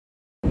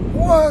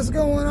What's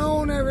going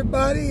on,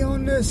 everybody,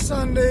 on this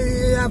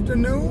Sunday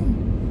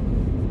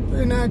afternoon?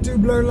 392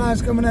 Blurred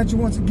Lines coming at you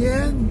once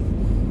again.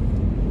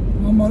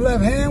 On my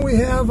left hand, we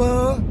have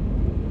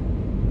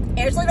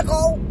Ashley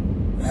Nicole.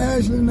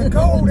 Ashley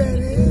Nicole, that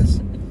is.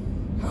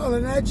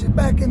 Hollering at you.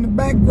 Back in the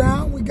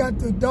background, we got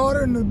the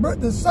daughter and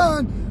the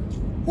son.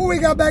 Who we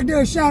got back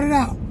there? Shout it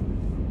out.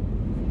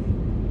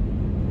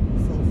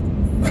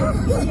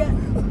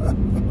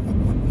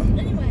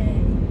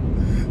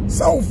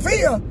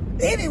 Sophia.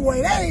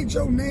 Anyway, that ain't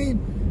your name.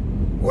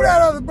 Who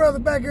that other brother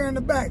back here in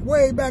the back?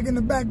 Way back in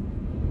the back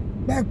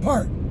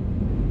part.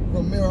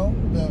 Romero,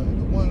 the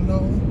one and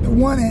only. The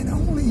one and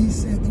only, he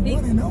said. The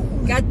one and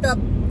only. Got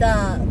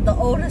the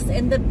oldest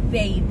and the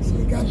baby.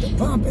 He got the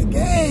pumping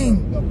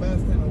gang. The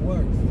best and the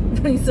worst.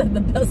 He said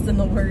the best and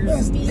the worst.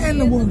 Best and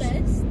the worst.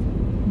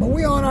 But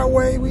we on our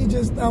way. We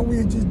just thought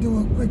we'd just do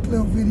a quick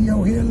little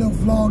video here, a little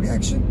vlog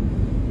action.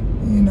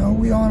 You know,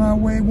 we on our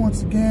way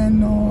once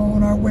again,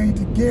 on our way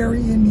to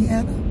Gary,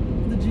 Indiana.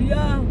 The GI.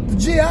 The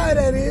GI,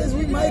 that is.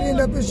 We might end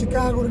up in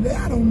Chicago today.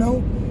 I don't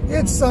know.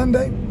 It's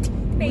Sunday.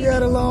 We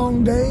had a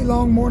long day,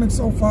 long morning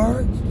so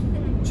far.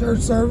 Church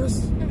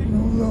service. You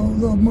know, a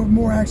little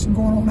more action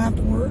going on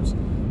afterwards.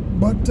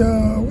 But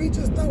we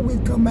just thought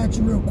we'd come at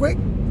you real quick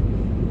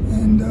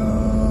and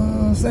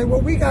say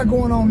what we got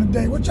going on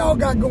today. What y'all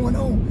got going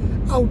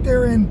on out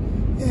there in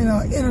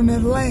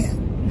internet land?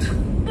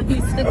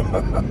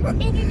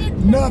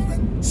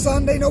 Nothing.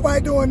 Sunday, nobody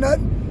doing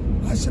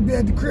nothing. I should be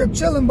at the crib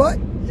chilling, but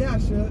yeah, I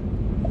should.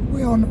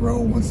 We on the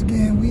road once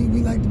again.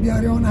 We like to be out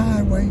here on the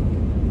highway.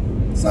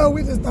 So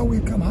we just thought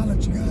we'd come holler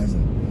at you guys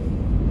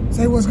and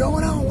say what's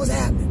going on, what's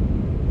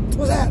happening.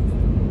 What's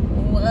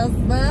happening? What's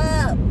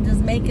up?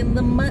 Just making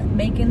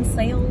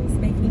sales,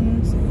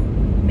 making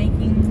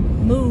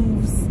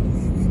moves.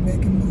 We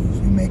making moves.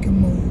 We making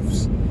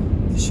moves.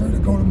 Be sure to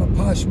go to my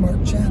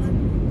Poshmark channel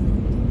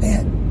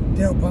at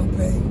Del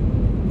Pompey.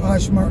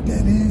 Poshmark,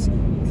 that is.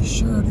 Be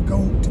sure to go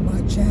to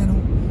my channel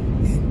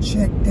and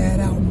check that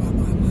out, my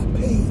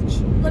page.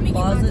 Let me get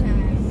my tags.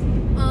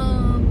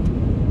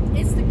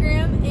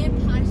 Instagram and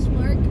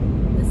Poshmark,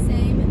 the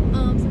same.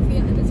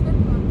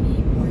 Sophia_Pompey.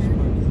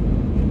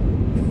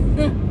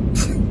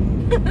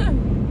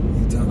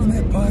 You're talking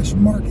that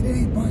Poshmark. It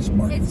ain't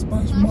Poshmark. It's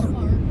Poshmark.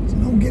 So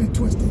don't get it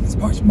twisted. It's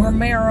Poshmark.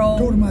 Romero.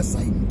 Go to my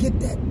site and get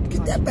that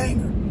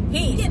banger.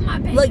 Get my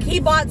banger. Look, he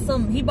bought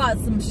some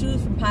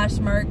shoes from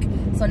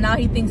Poshmark, so now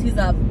he thinks he's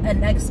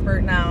an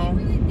expert now.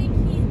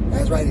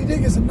 That's right, he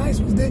did get some nice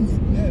ones, didn't you?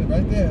 Yeah,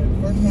 right there.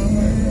 First one.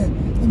 Yeah,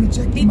 let me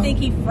check He think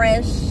he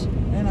fresh.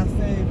 And I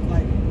saved,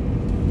 like,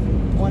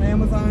 on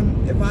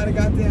Amazon, if I'd have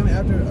got them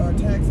after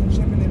tax and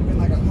shipping, it'd been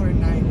like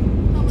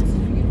 $190. How much did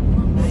you get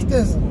from? What's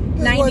this?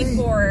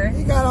 94.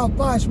 He got off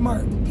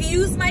Poshmark. He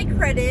used my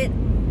credit,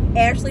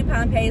 Ashley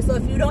Pompey. So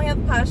if you don't have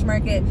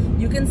Poshmark,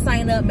 you can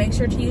sign up. Make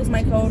sure to use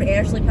my code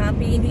Ashley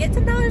Pompey, and you get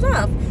 $10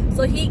 off.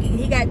 So he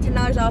got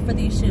 $10 off for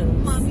these shoes.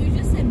 Mom, you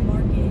just said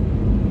market.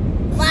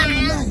 Wow.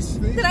 Nice.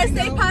 Did I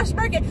say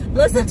Poshmark?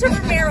 Listen to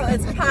Romero.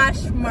 It's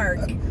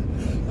Poshmark.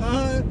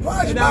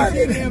 Poshmark.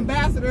 She's the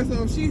ambassador,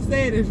 so if she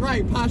said it's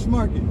right,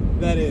 Poshmark.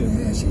 That is.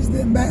 Yeah, she's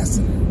the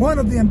ambassador. One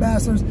of the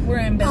ambassadors. We're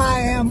ambassadors. I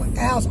am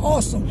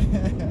also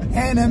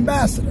an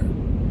ambassador.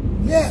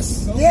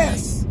 Yes,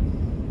 yes.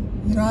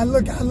 You know, I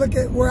look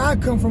at where I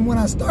come from when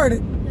I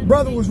started.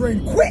 Brother was ready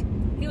to quit.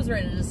 He was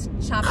ready to just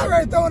chop I it.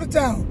 ready to throw in the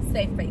towel.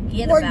 Say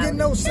forget Wasn't about getting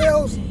it. no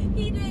sales.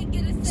 He didn't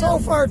get a So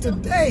far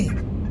today,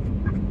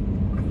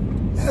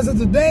 as of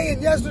today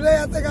and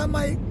yesterday, I think I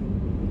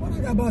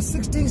got about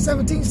 16,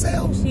 17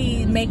 sales.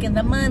 He's making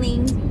the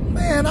money.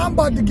 Man, I'm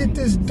about to get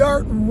this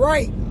dirt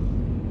right.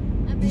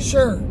 Be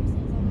sure,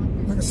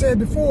 like I said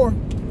before,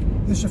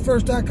 if it's your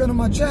first time coming to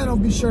my channel,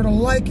 be sure to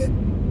like it,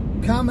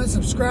 comment,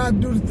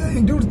 subscribe, do the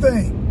thing.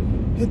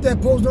 Hit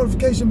that post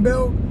notification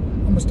bell.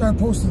 I'm gonna start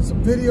posting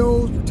some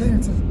videos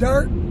pertaining to the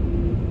dirt.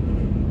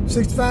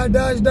 65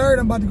 Dodge Dirt,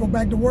 I'm about to go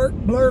back to work.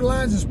 Blurred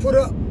Lines is put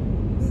up.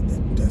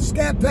 The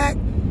Scat Pack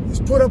is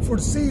put up for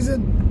the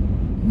season.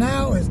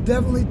 Now is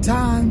definitely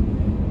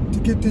time to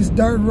get this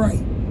dirt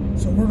right.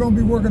 So we're gonna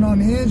be working on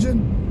the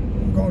engine.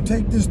 We're gonna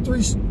take this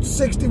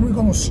 360, we're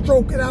gonna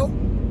stroke it out.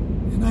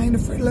 And I ain't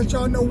afraid to let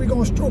y'all know we're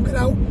gonna stroke it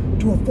out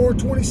to a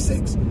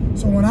 426.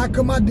 So when I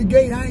come out the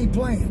gate, I ain't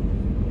playing.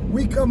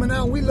 We coming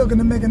out, we looking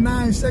to make a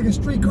 9-second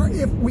street car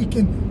if we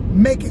can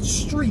make it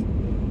street.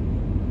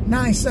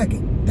 9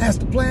 second. That's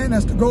the plan,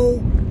 that's the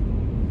goal.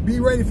 Be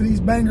ready for these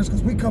bangers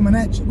because we coming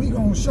at you. We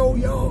gonna show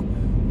y'all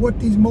what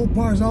these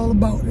Mopars all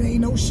about. It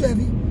ain't no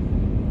Chevy.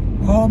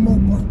 All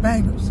Mopar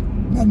bangers.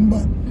 Nothing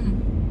but.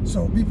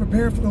 So be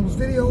prepared for those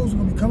videos.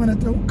 We're gonna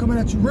be coming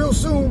at you real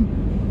soon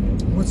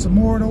with some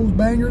more of those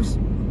bangers.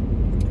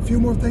 A few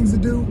more things to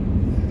do.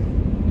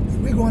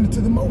 And we going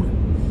into the motor.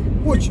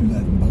 What you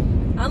laughing about?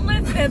 I'm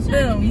laughing at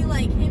Trying to be them.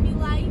 like Hemi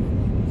Life.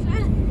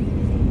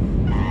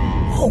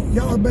 Oh,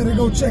 y'all better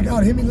go check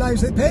out Hemi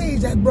Life's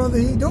page. That brother,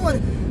 he doing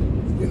it.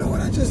 You know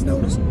what I just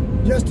noticed?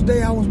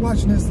 Yesterday I was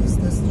watching this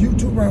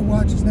YouTuber I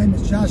watch. His name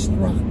is Josh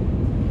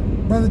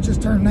Laron. Brother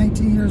just turned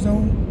 19 years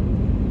old.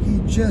 He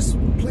just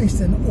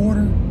placed an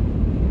order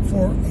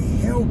for a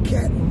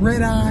Hellcat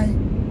Red Eye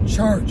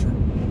Charger.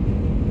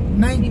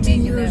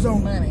 19 years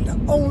old. Money. The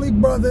only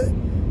brother,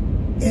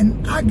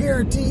 and I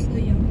guarantee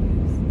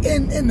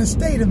in the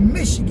state of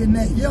Michigan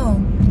that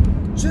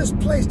young just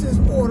placed his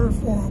order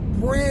for a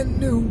brand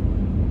new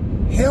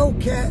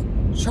Hellcat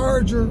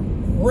Charger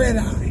Red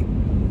Eye.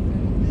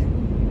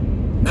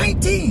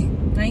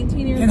 19.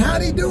 19 years old. And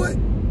how'd he do it?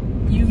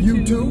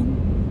 YouTube.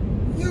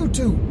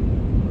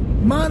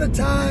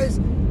 Monetize.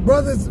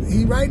 Brothers,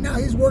 right now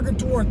he's working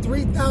toward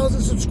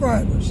 3,000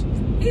 subscribers.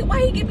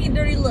 Why he give me a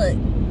dirty look?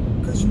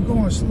 Because you're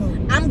going slow.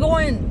 I'm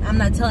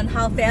not telling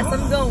how fast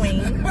I'm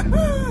going.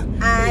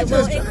 I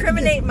will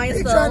incriminate myself.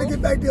 He's trying to get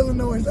back to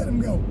Illinois. Let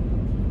him go.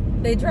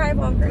 They drive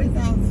off crazy.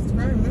 3,000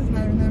 subscribers, that's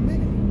not even that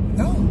many.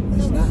 No,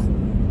 it's not.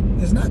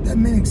 There's not that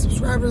many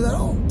subscribers at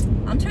all.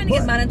 I'm trying to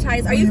get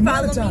monetized. Are you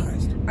following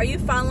me? Are you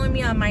following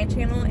me on my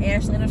channel,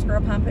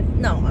 Ashley_Pompey?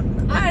 No,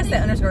 I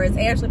said underscore. It's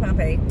Ashley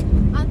Pompey.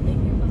 I'm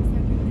thinking about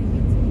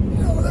everything.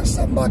 You know, there's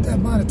something about that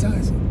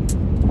monetizing.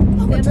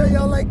 I'm gonna tell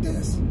y'all like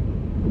this.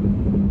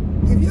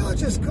 If y'all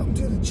just come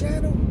to the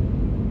channel,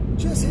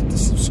 just hit the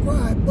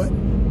subscribe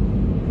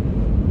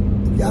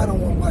button. If y'all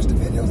don't want to watch the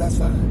videos, that's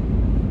fine.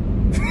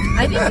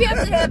 I think you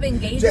have to have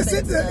engagement. Just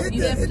hit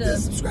the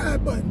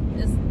subscribe button.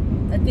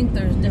 I think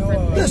there's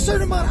different. There's a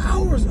certain amount of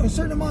hours, a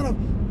certain amount of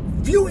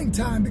viewing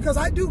time, because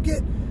I do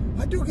get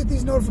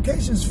these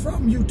notifications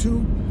from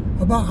YouTube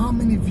about how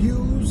many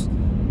views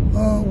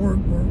were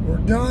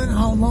done,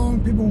 how long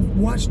people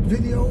watched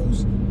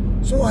videos.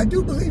 So I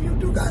do believe you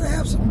do gotta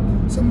have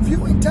some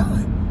viewing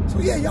time. So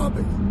yeah, y'all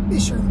be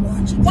sure to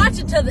watch it. Watch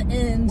it to the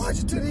end. Watch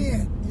it to the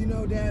end. You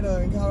know, Dad,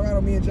 in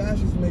Colorado, me and Josh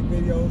used to make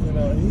videos,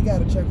 and he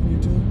got a check from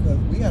YouTube because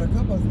we got a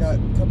couple of us got a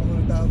couple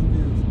 100,000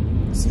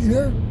 views. See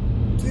there?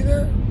 See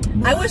there?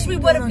 I wish we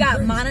would have got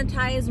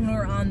monetized when we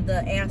were on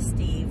the Ask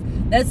Steve.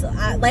 That's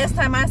last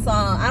time I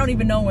saw. I don't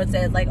even know what it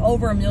says. Like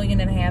over 1.5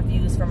 million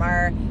views from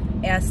our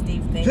Ask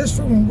Steve thing. Just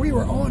from when we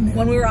were on there.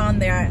 When we were on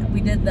there,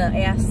 we did the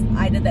Ask.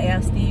 I did the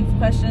Ask Steve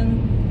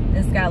question.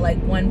 It's got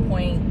like 1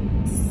 point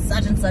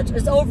such and such.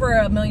 It's over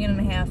 1.5 million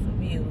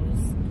views.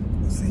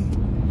 See,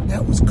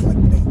 that was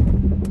clickbait.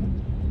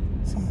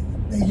 See,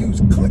 they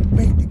use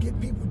clickbait to get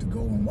people to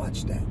go and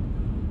watch that.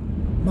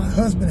 My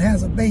husband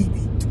has a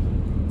baby.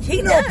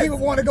 He does. People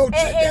want to go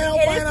check down,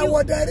 find out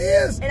what that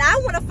is. And I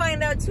want to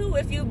find out too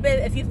if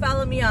you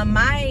follow me on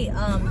my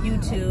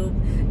YouTube.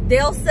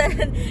 Dale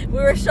said we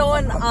were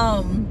showing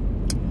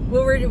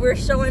we were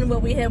showing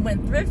what we had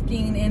went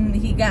thrifting, and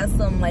he got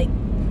some like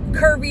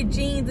curvy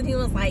jeans, and he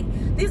was like,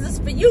 "This is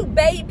for you,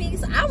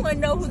 babies. I want to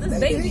know who this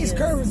baby is." These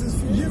curves is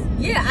for you.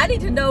 Yeah, I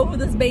need to know who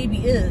this baby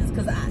is,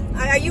 because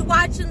are you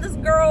watching this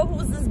girl?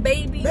 Who's this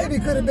baby? Baby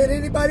could have been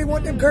anybody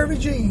want them curvy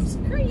jeans,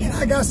 and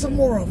I got some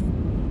more of them.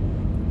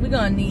 We're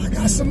gonna need. I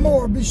got some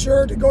more. Be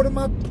sure to go to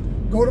my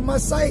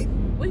site.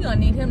 We're gonna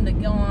need him to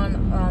go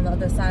on the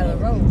other side of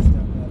the road.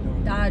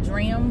 Dodge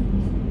Ram.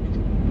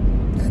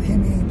 That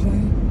Hemi ain't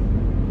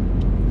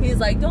playing. He's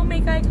like, don't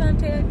make eye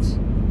contact.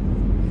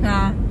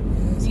 Nah.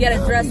 You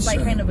gotta dress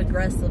like kind of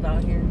aggressive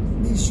out here.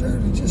 Be sure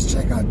to just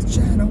check out the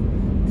channel.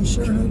 Be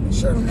sure to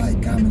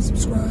like, comment,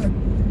 subscribe.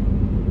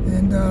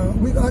 And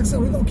like I said,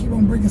 we're gonna keep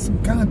on bringing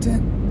some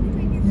content.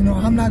 You know,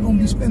 I'm not gonna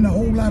be spending a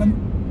whole lot of.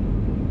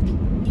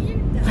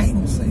 I ain't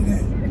gonna say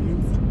that.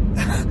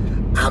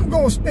 I'm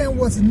gonna spend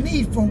what's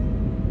needful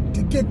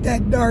to get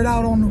that dirt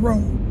out on the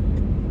road.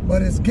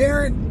 But it's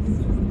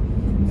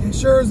guaranteed, as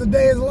sure as the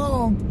day is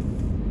long,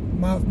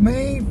 my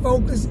main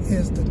focus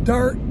is the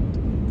dirt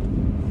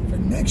for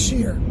next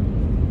year.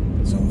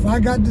 So if I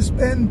got to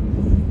spend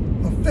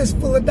a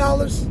fistful of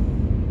dollars,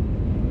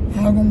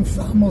 I'm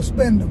gonna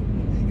spend them.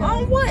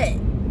 On what?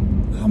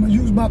 I'm gonna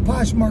use my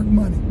Poshmark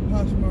money.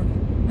 Poshmark.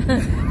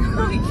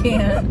 No, you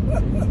can't.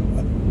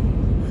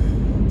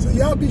 So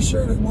y'all be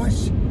sure to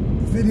watch the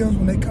videos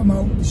when they come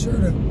out. Be sure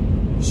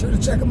to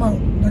check them out.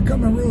 They're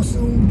coming real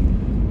soon.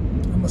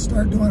 I'm gonna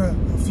start doing a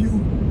few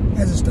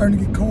as it's starting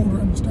to get colder.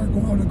 I'm gonna start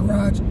going out in the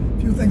garage. A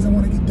few things I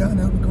want to get done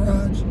out in the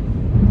garage.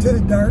 To the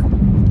dirt. I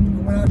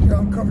went out there,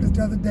 uncovered it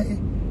the other day.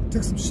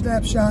 Took some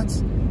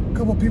snapshots. A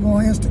couple people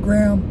on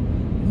Instagram,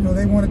 you know,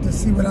 they wanted to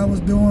see what I was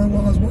doing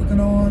while I was working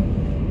on.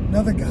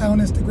 Another guy on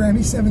Instagram,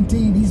 he's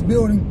 17. He's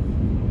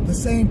building the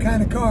same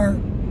kind of car.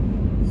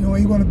 You know,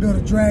 he wanted to build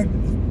a drag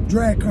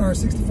car,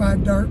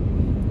 65 Dart.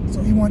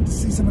 So he wanted to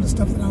see some of the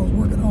stuff that I was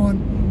working on,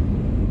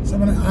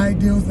 some of the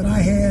ideals that I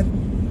had.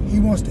 He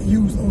wants to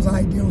use those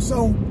ideals.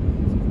 So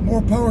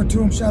more power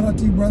to him. Shout out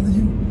to you, brother.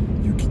 You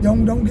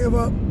don't give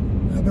up.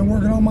 I've been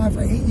working on mine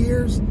for 8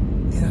 years,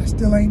 and I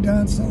still ain't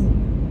done. So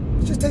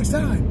it just takes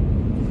time.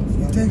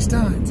 It takes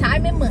time.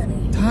 Time and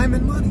money. Time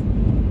and money.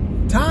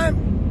 Time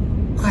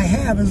I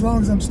have as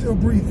long as I'm still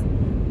breathing.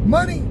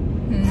 Money,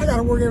 I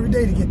gotta work every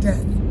day to get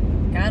that.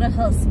 Gotta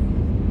hustle.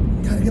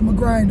 Gotta get my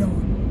grind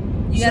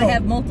on. You gotta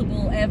have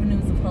multiple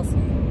avenues of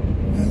hustle.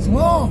 As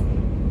long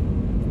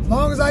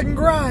as I can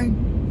grind,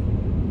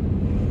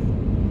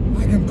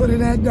 I can put in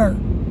that dirt.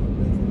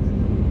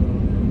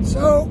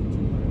 So,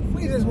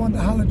 we just wanted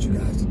to holler at you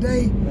guys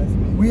today.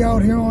 We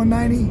out here on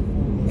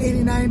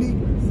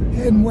 80-90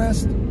 heading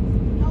west,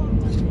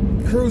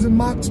 cruising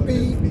Mach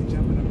speed.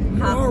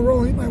 Our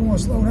road, he might want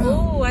to slow down.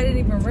 Oh, I didn't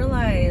even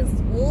realize.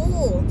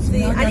 Oh,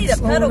 see, I need a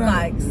pedal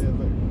box.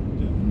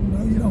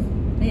 No, you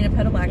don't. I need a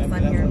pedal box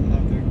on here.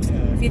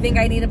 If you think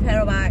I need a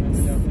pedal box,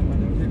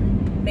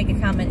 make a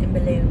comment in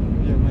below.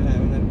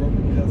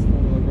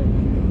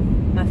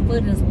 My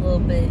foot is a little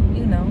bit,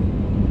 you know.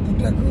 Put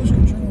that cruise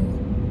control on.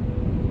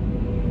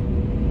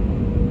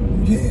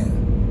 Yeah.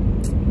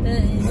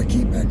 I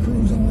keep that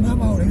cruise on when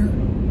I'm out here.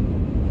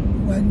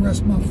 I can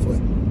rest my foot.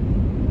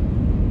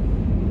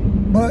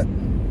 But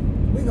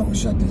we're going to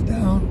shut this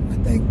down. I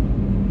think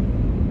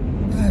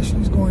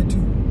Ashley's going to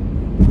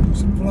do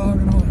some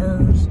vlogging on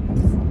hers.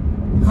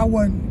 I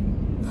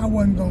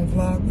wasn't going to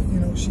vlog, but you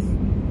know, she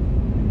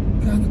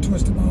kind of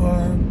twisted my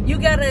arm. You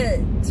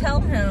gotta tell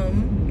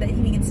him that he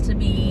needs to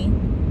be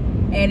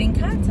adding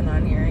content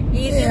on here.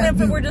 Even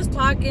if we're just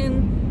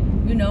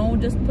talking, you know,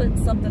 just put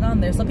something on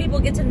there so people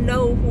get to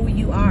know who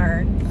you are.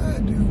 I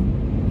do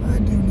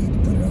need to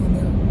put it on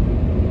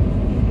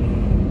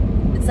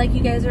there. It's like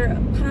you guys are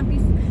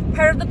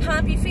part of the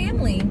Pompey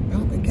family.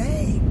 Pompey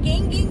gang.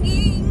 Gang, gang,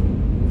 gang.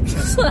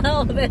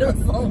 Wow, that was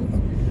so...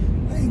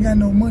 I ain't got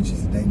no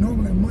munchies today.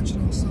 Normally I'm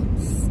munching on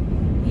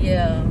something.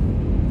 Yeah.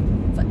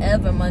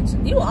 Forever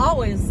munching. You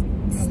always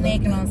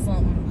snacking on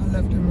something. I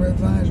left them red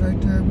vines right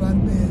there by the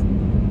bed.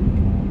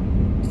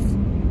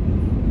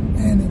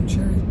 And them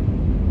cherry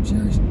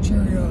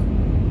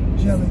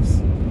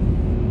jellies.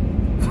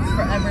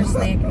 Forever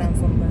snacking on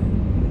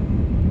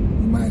something.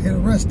 We might hit a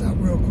rest stop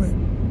real quick.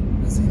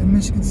 I see the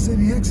Michigan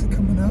City exit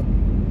coming up.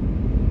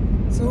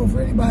 So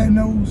for anybody who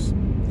knows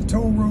the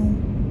toll road,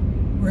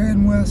 we're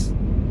heading west.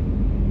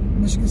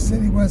 Michigan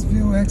City,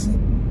 Westfield exit,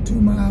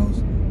 2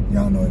 miles.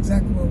 Y'all know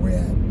exactly where we're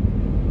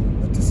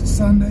at. But this is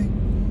Sunday,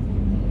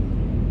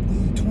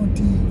 the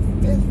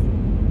 25th.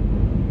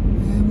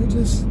 And we're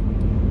just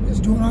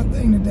doing our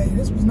thing today.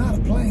 This was not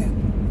a plan.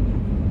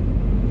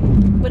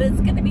 But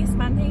it's going to be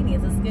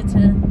spontaneous. It's good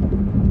to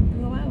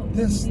go out.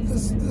 This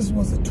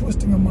was a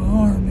twisting of my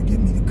arm to get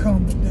me to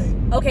come today.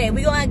 Okay,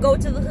 we're going to go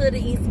to the hood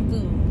and eat some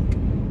food.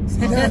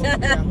 See,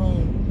 At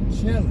home,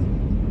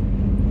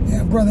 chilling.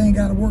 yeah, brother ain't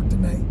got to work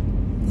tonight.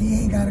 He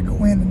ain't got to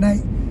go in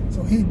tonight.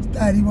 So he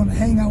decided he wanted to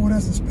hang out with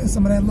us and spend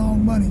some of that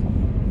long money.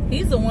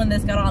 He's the one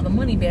that's got all the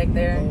money back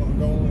there.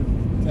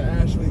 Going to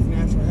Ashley's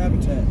natural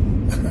habitat.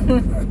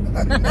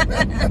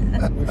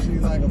 Where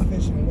she's like a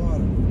fish in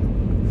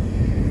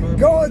water.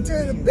 Going to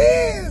the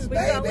bins, We're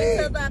going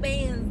baby. to the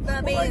bins.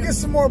 I'm going to get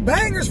some more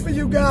bangers for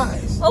you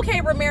guys.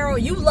 Okay, Romero,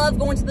 you love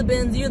going to the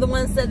bins. You're the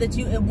one that said that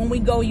when we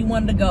go, you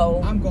wanted to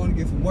go. I'm going to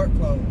get some work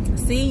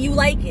clothes. See, you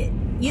like it.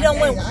 You don't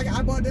want.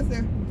 I bought this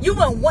there. You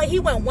went one. He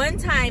went one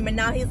time, and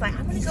now he's like,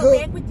 I'm gonna go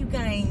hooked. back with you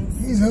guys.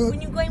 He's hooked. When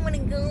you go, you wanna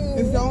go.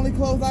 It's the only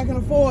clothes I can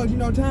afford. You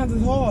know, times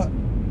is hard.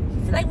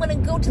 He said, I wanna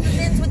go to the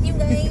bins with you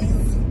guys.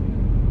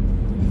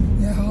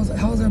 Yeah,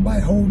 how's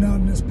everybody holding out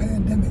in this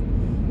pandemic?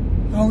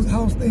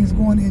 How's things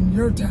going in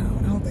your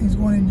town? How things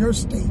going in your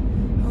state?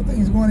 How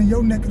things going in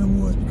your neck of the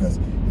woods? Because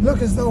it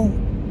look as though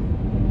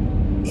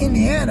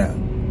Indiana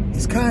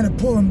is kind of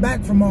pulling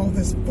back from all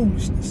this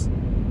foolishness,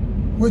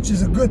 which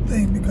is a good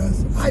thing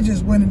because I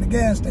just went in the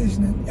gas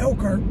station in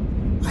Elkhart.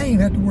 I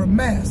ain't have to wear a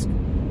mask,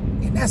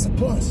 and that's a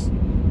plus.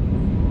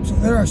 So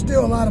there are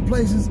still a lot of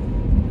places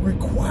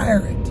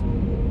require it.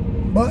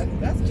 But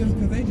that's just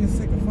because they just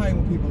sick of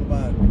fighting with people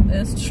about it.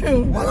 That's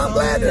true. well, I'm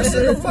glad they're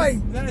sick of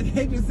fighting.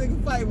 They just sick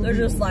of fighting with They're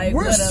people. just like,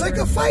 We're whatever. sick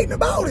of fighting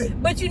about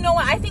it. But you know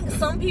what? I think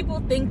some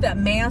people think that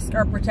masks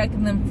are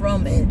protecting them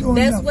from it. Ain't doing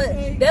That's nothing. what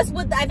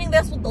I think.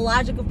 That's what the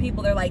logic of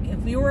people. They're like,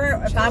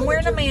 if I'm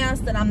wearing a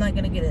mask, then I'm not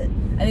gonna get it.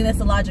 I think that's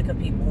the logic of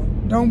people.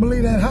 Don't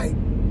believe that hype.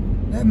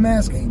 That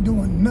mask ain't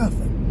doing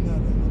nothing.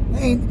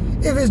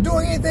 If it's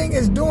doing anything,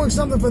 it's doing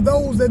something for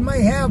those that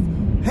may have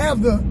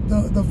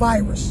the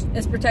virus.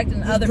 It's protecting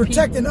It's other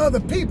protecting people other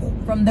people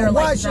from their But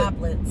why like should-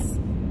 droplets.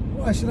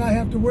 Why should I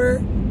have to wear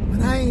it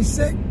when I ain't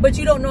sick? But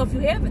you don't know if you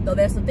have it though.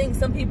 That's the thing.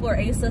 Some people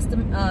are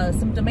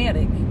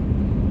symptomatic,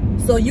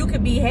 so you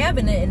could be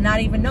having it and not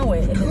even know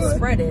it, and then Could.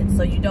 spread it.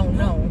 So you don't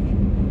know.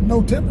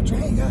 No temperature, I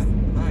ain't got it.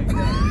 I ain't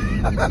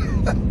got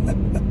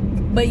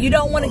it. But you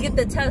don't want to get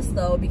the test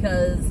though,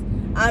 because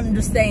I'm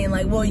just saying,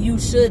 like, well, you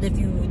should if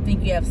you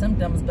think you have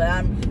symptoms.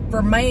 But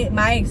for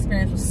my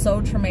experience was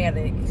so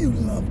traumatic. You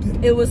loved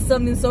it. It was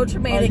something so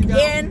traumatic, You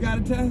and got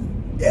a test?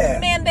 Yeah.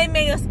 man, they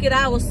made us get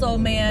out. I was so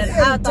mad. They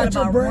had I to thought touch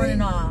your about brain.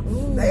 running off.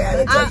 They had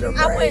to touch your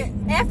I brain.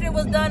 went after it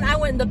was done. I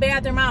went in the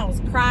bathroom. I was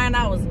crying.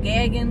 I was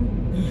gagging.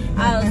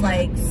 I was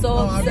like so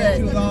Oh, I bet upset.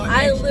 you was all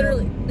I extra.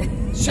 literally.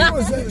 She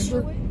was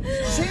extra.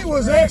 She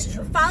was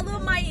extra. Follow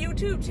my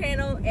YouTube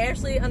channel,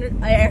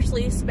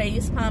 Ashley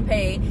Space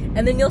Pompeii,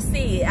 and then you'll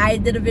see I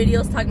did a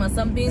video talking about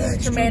something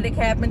Extra. traumatic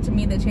happened to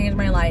me that changed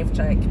my life,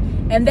 check.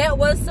 And that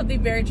was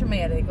something very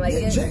traumatic. Like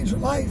It changed your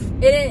life.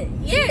 it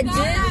did. You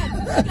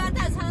got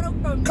that title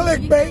from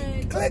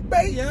Clickbait.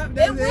 clickbait. Yeah, It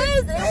that's was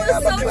Ain't so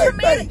nothing but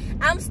traumatic. clickbait.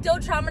 I'm still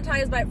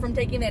traumatized from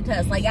taking that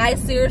test. Like I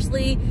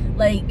seriously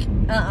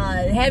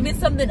having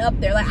something up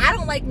there. Like I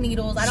don't like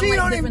needles. I don't She like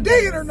don't even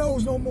different dig in her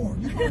nose no more.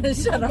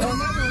 Shut up.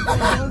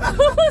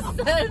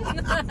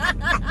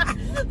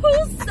 Who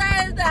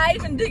said that I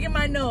even dig in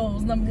my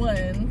nose? Number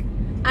one.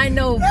 I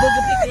know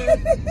booger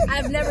picker.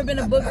 I've never been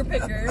a booger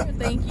picker.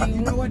 Thank you.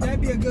 You know what?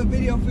 That'd be a good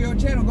video for your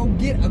channel. Go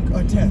get a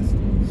test.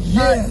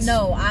 Yes.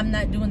 No, I'm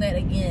not doing that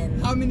again.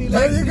 How many There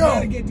likes you you go.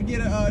 gotta get to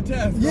get a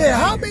test? Yeah,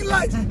 how many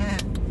likes?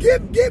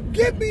 Give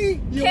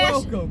me You're Cash-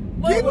 welcome.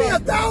 What- give me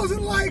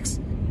 1,000 likes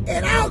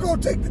and I'll go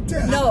take the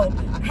test. No.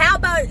 How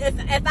about if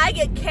I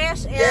get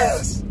cash apps?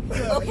 Yes.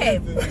 Okay.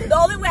 The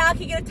only way I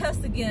could get a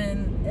test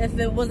again if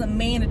it wasn't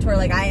mandatory,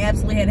 like I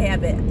absolutely had to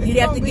have it. You'd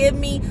have to give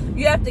me.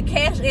 You have to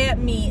cash app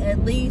me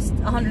at least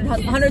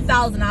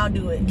 100,000. I'll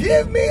do it.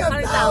 Give me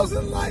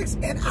 100,000. 1,000 likes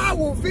and I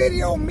will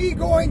video me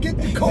going get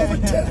the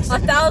COVID test.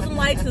 1,000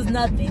 likes is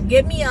nothing.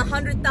 Give me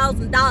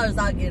 $100,000.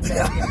 I'll get it.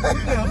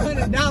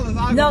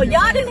 $100. No,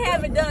 y'all didn't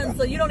have it done,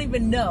 so you don't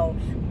even know.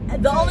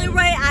 The only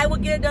way I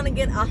would get it done and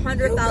get You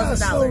gotta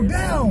slow $100,000.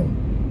 down.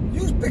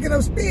 You was picking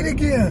up speed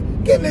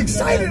again. Getting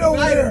excited over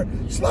there.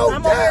 Slow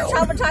I'm down. over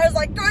traumatized.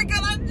 Like, I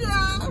got a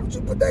job. Don't you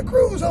put that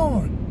cruise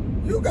on.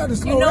 You got to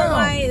slow You know down.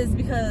 why? Is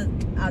because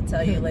I'll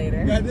tell you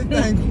later. Got this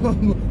thing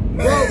going.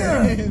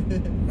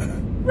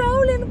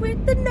 Rolling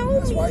with the nomies.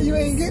 That's why you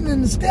ain't getting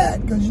in the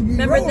scat, because you be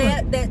Remember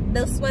rolling. that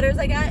those sweaters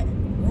I got?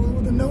 Rolling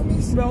with the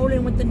nomies?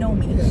 Rolling with the Yeah,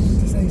 nomies.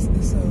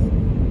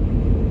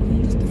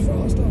 just the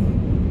frost on.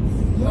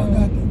 Y'all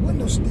got the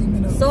window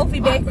steaming up. Sophie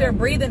back there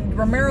breathing.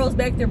 Romero's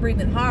back there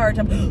breathing hard.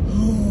 I'm,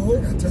 Oh,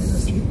 I gotta turn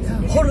this heat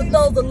down.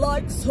 100,000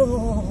 likes.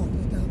 Oh,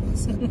 it's down by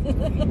 7.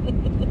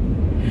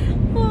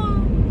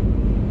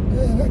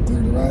 Yeah, that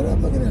cleared it right up.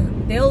 Look at there.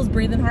 Dale's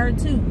breathing hard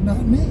too.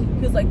 Not me.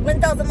 He was like,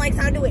 1,000 likes,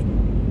 I'll do it.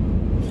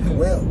 I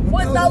will.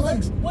 1,000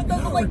 likes.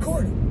 1,000 I'll likes.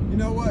 record it. You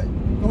know what?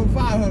 Go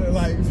 500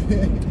 likes.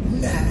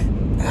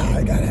 Nah,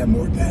 I gotta have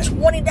more than that.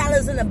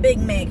 $20 in a Big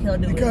Mac, he'll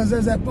do Because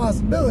there's that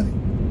possibility.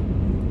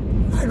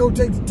 I go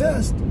take the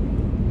test.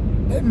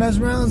 They mess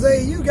around and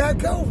say, you got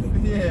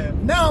COVID. Yeah.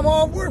 Now I'm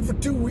off work for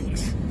 2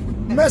 weeks.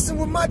 Messing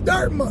with my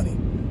dirt money.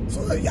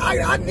 So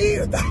I need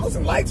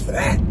 1,000 likes for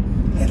that.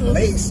 At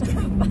least. it.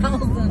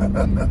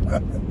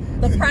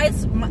 The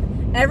price,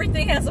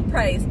 everything has a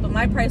price, but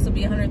my price would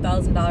be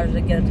 $100,000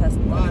 to get a test.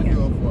 Why do it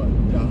for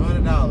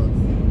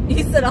 $100?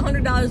 He said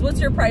 $100. What's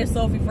your price,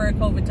 Sophie, for a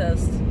COVID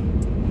test?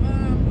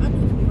 I'll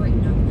do it for free,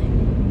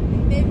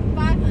 nothing. Maybe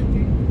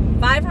 $500.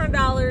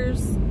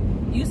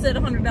 $500. You said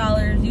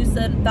 $100. You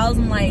said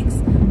 1,000 likes.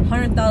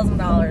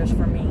 $100,000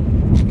 for me.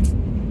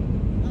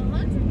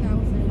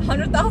 $100,000.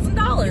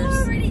 $100,000. You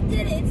already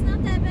did it. It's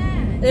not that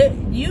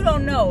bad. You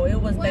don't know.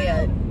 It was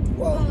bad.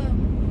 Well,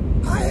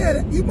 I had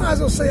it. You might as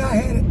well say I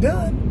had it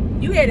done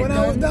You had it when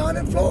I was done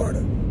down in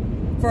Florida.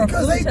 for a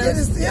Because flu they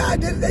test. did it. Yeah, I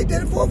did it. They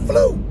did it for a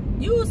flu.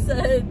 You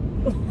said.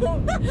 Man,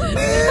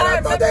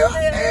 I thought they were,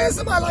 man,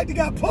 somebody like they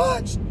got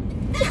punched. See,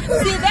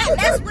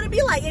 that's what it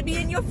be like. It be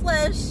in your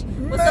flesh.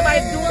 When somebody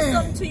doing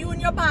something to you in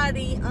your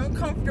body,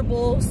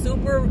 uncomfortable,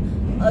 super,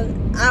 I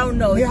don't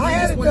know. Yeah, you I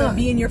had just it want to done.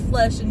 be in your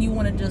flesh and you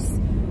want to just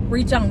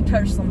reach out and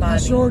touch somebody. I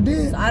sure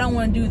did. So I don't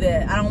want to do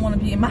that. I don't want to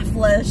be in my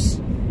flesh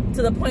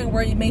to the point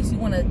where it makes you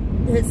want to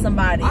hit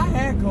somebody. I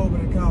had COVID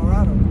in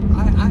Colorado.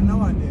 I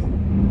know I did.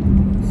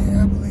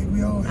 Yeah, I believe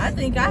we all I had.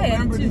 think I had it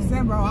November, too.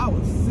 December, I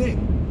was sick.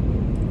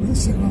 We were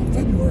sitting around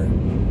February. I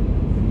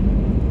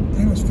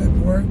think it was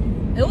February.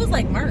 It was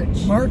like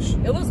March. March?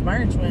 It was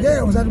March when. Yeah,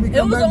 it was after we It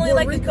come was back only to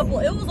like Puerto a Rico. couple.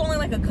 It was only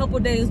like a couple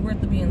days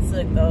worth of being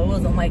sick though. It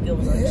wasn't like it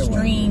was Yeah, it was.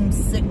 extreme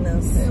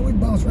sickness. Yeah, we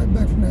bounced right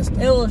back from that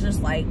stuff. It was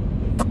just like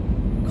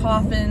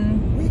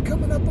coughing. We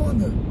coming up on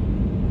the...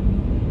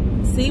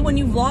 See, when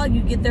you vlog,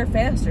 you get there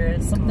faster.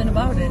 It's something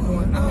about it. Oh,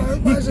 no,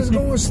 everybody's just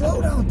going slow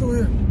down through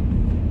here.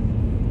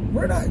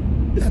 We're not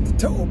at the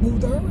toll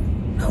booth, are we? I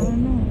No.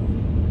 don't know.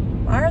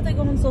 Why are they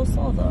going so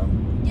slow though?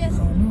 Yes. I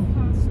don't know.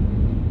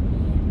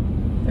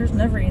 There's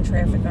never any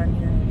traffic on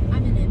here.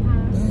 I'm in it.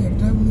 They have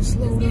definitely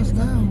slowed us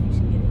down.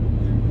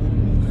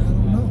 I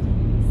don't know.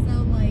 So,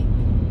 like,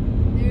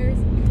 there's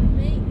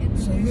me and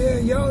So yeah,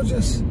 y'all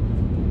just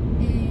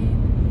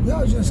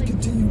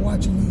continue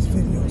watching these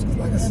videos. 'Cause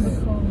like I said,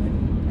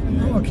 I'm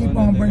gonna keep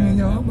on bringing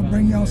y'all. I'm gonna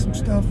bring y'all some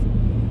stuff.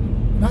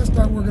 When I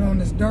start working on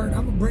this dirt,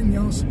 I'm gonna bring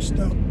y'all some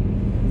stuff.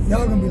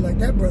 Y'all gonna be like,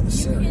 that brother's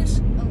serious.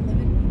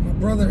 My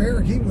brother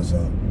Eric, he was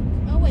Oh,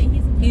 wait,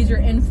 He's your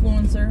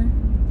influencer.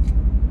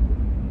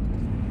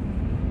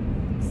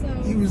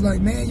 he was like,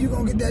 man, you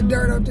gonna get that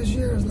dirt out this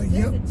year? I was like,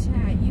 yep. There's a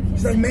chat. You can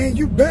He's like, man,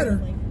 you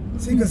better.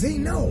 See, cause he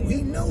know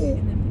the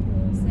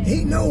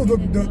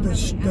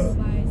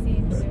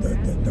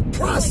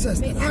process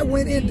that I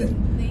went into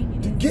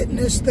to getting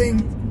this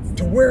thing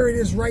to where it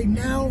is right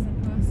now.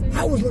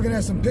 I was looking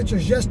at some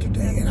pictures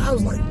yesterday and I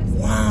was like,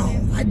 wow,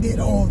 I did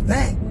all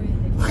that.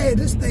 I had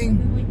this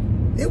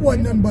thing, it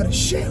wasn't nothing but a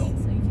shell.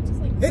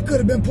 It could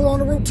have been put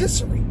on a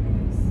rotisserie.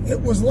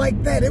 It was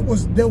like that. There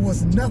was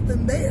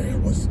nothing there.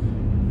 It was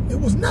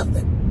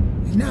nothing.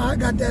 And now I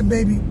got that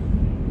baby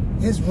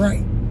It's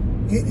right.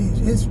 It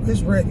is.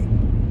 It's ready.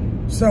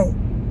 So,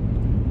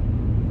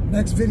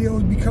 next video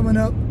will be coming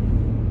up.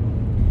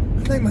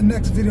 I think my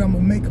next video I'm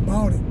gonna make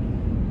about it.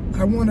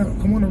 I wanna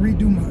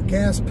redo my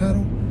gas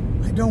pedal.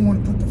 I don't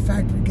want to put the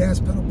factory gas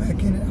pedal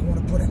back in it. I want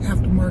to put an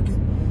aftermarket,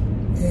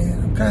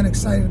 and I'm kind of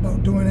excited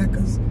about doing that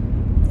because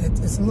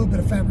it's a little bit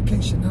of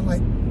fabrication. I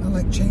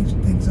like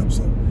changing things up.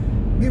 So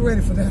be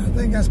ready for that. I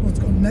think that's what's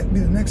going to be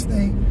the next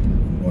thing.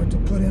 I'm going to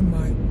put in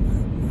my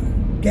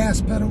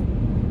gas pedal,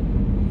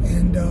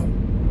 and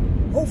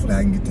hopefully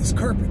I can get this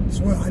carpet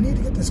as well. I need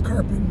to get this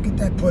carpet and get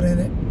that put in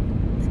it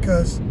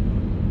because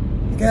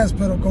the gas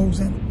pedal goes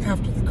in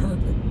after the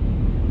carpet.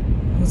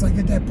 Once I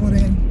get that put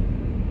in,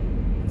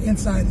 the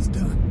inside is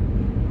done.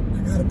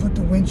 I got to put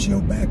the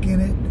windshield back in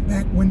it, the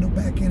back window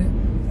back in it,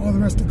 all the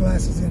rest of the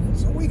glass is in it.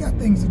 So we got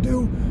things to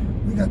do.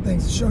 We got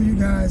things to show you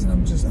guys, and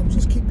I'm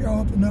just keep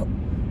y'all up and up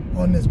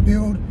on this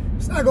build.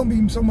 It's not going to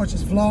be so much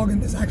as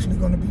vlogging. It's actually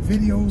going to be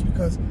videos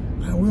because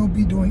I will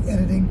be doing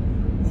editing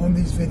on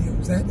these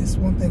videos. That is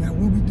one thing I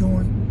will be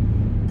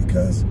doing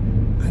because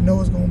I know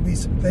it's going to be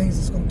some things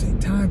that's going to take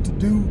time to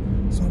do.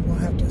 So I'm going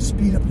to have to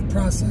speed up the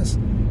process.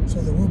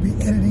 So there will be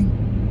editing.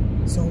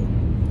 So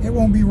it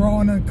won't be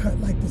raw and uncut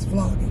like this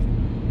vlogging.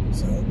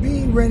 So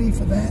be ready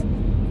for that.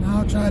 And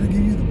I'll try to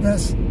give you the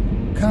best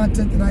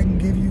content that I can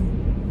give you.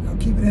 I'll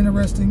keep it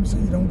interesting so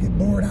you don't get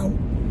bored out.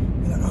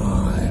 You're like,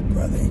 oh, that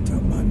brother ain't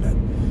talking about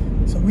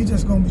nothing. So we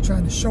just going to be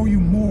trying to show you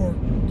more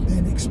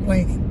than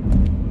explaining.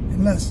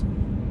 Unless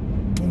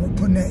when we're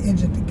putting that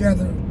engine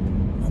together,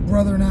 my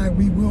brother and I,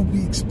 we will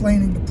be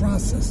explaining the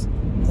process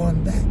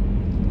on that.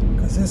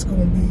 Because it's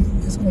going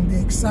to be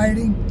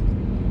exciting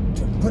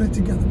to put it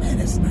together. Man,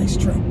 that's a nice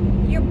truck.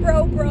 Your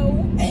bro.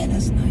 Man,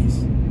 that's nice.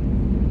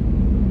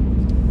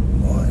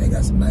 Boy, they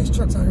got some nice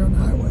trucks out here on the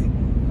highway.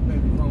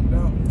 Maybe chromed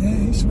out. Yeah,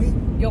 he's sweet.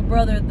 Your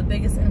brother, the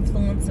biggest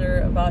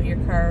influencer about your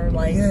car,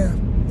 like. Yeah,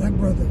 that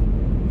brother,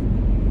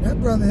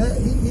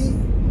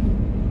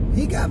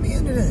 he got me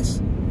into this.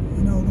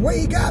 You know, the way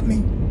he got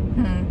me,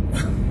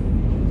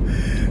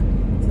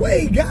 the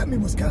way he got me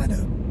was kind of,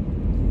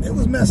 it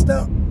was messed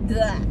up.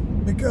 Blah.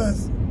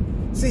 Because,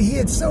 see, he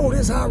had sold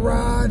his hot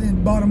rod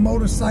and bought a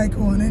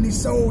motorcycle, and then he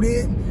sold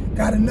it, and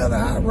got another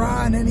hot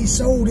rod, and then he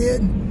sold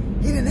it,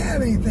 and he didn't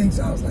have anything.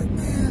 So I was like,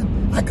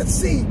 man, I could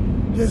see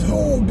his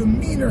whole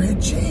demeanor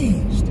had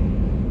changed.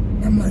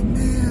 And I'm like,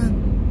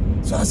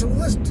 man. So I said,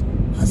 well, I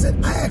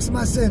asked him,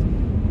 I said,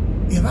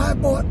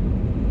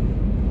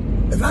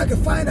 if I could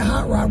find a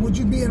hot rod, would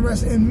you be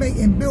interested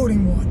in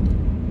building one?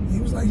 He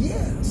was like,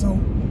 yeah. So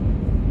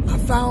I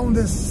found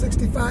this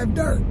 65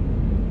 Dirt.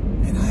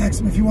 And I asked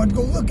him if he wanted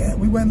to go look at it.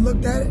 We went and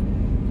looked at it.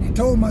 And I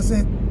told him, I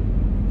said,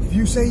 if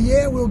you say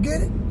yeah, we'll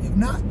get it. If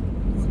not,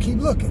 we'll keep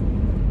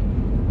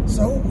looking.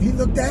 So he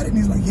looked at it and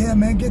he's like, yeah,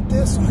 man, get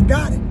this. So I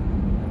got it.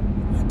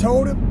 I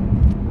told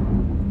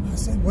him, I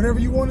said, whatever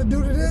you want to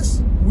do to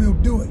this, we'll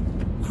do it.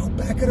 I'll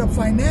back it up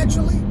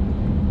financially.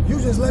 You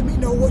just let me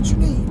know what you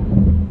need.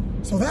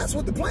 So that's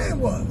what the plan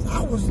was.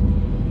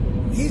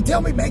 He'd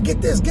tell me, man,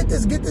 get this.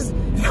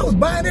 And I was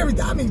buying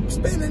everything. I mean,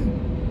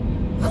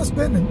 I was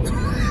spending.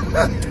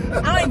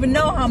 I don't even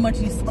know how much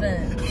he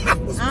spent. I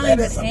was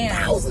spending some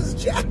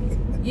thousands, Jack.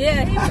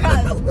 Yeah, he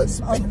got a lot.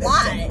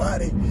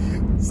 Somebody.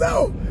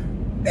 So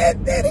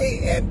then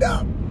he ended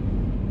up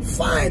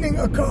finding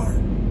a car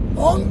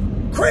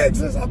on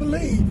Craigslist, I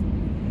believe.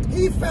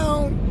 He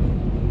found,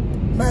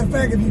 matter of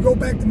fact, if you go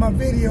back to my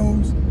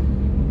videos,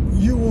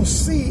 you will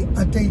see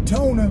a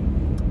Daytona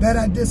that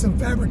I did some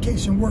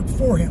fabrication work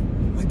for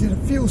him. I did a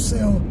fuel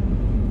cell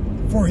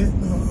for his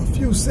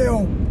fuel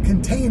cell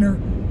container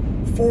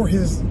for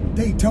his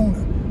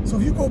Daytona. So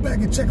if you go back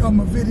and check out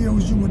my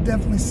videos, you will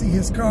definitely see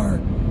his car.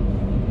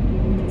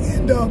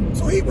 And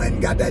so he went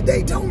and got that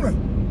Daytona.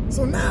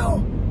 So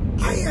now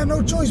I have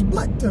no choice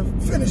but to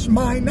finish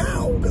mine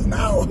now, because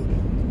now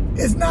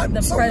it's not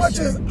so much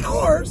as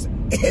ours,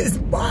 it's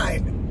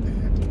mine.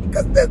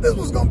 Because this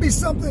was going to be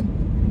something,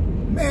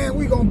 man,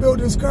 we going to build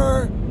this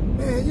car.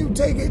 Man, you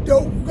take it,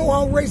 go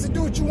out, race it,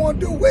 do what you want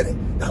to do with it.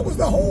 That was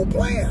the whole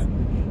plan.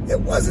 It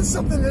wasn't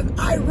something that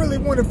I really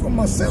wanted for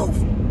myself.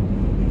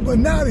 But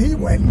now that he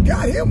went and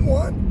got him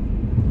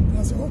one,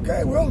 I said,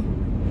 okay, well,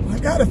 I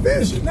got to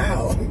finish it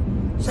now.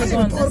 I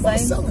even thought about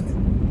selling it.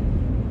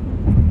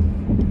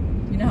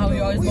 You know how we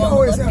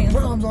always have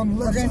problems on the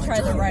left side. We're going to try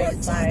the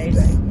right side.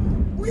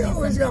 We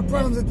always got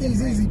problems at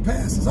these easy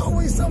passes.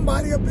 Always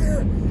somebody up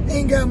there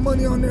ain't got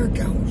money on their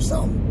account or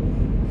something.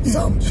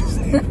 Something just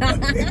ain't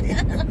money.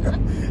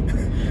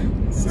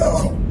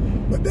 So,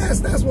 but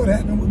that's what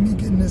happened with me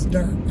getting this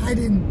dirt.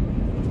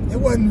 It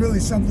wasn't really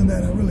something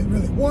that I really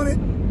wanted,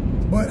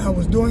 but I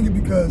was doing it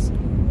because, you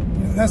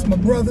know, that's my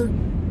brother,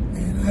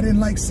 and I didn't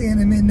like seeing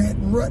him in that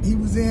rut he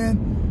was in.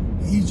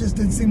 He just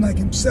didn't seem like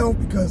himself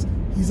because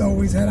he's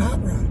always had a hot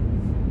rod.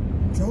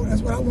 So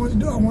that's what I wanted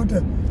to do. I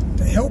wanted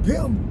to help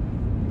him,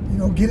 you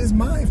know, get his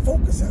mind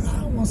focused. I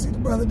don't want to see the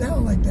brother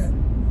down like that.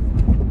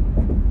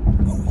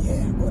 Oh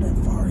yeah, go that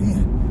far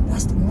in.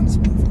 That's the one that's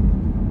moving.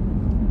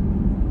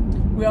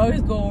 We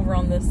always go over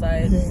on this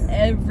side. Yeah.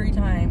 Every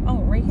time. Oh,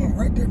 right here. Oh,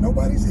 right there.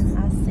 Nobody's in it.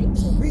 I see.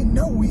 So we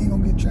know we ain't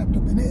gonna get trapped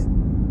up in it.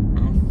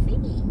 I see.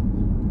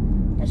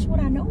 That's what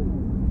I know.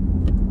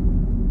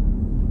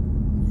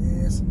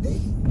 Yes,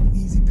 indeed.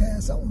 Easy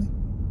pass only.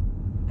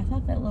 I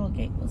thought that little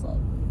gate was up.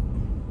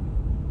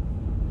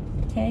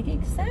 Tag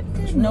accepted.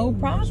 That's No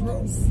right.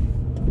 problems.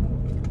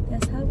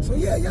 That's how it So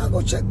yeah, y'all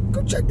go check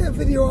that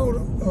video out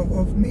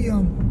of me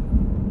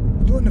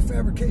doing the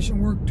fabrication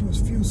work to his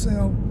fuel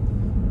cell.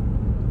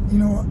 You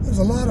know, there's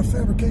a lot of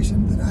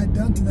fabrication that I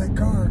done to that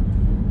car.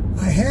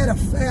 I had a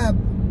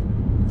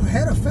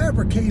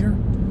fabricator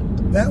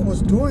that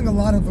was doing a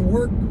lot of the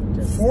work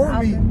for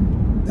me.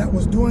 That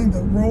was doing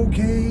the roll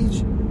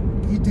cage.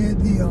 He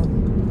did the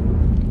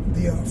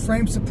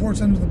frame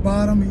supports under the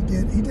bottom.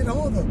 He did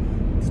all the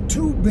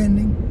tube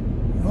bending,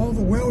 all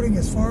the welding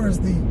as far as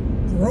the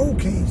roll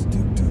cage to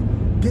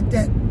get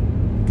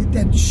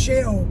that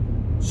shell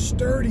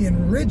sturdy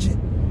and rigid.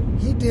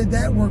 He did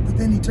that work, but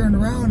then he turned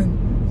around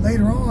and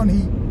later on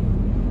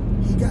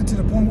he got to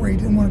the point where he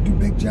didn't want to do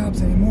big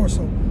jobs anymore.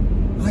 So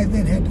I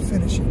then had to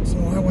finish it. So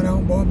I went out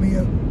and bought me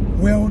a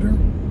welder,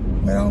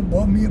 went out and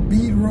bought me a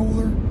bead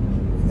roller,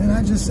 and then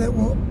I just said,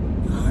 well,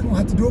 I don't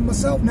have to do it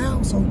myself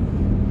now. So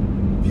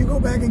if you go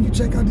back and you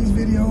check out these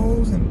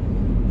videos and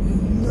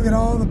you look at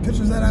all the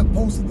pictures that I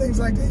posted, things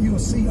like that, you'll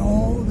see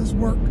all this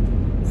work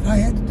that I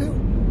had to do.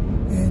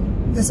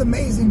 And it's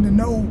amazing to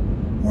know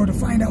or to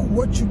find out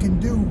what you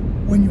can do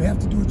when you have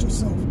to do it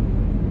yourself.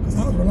 Because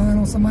I was relying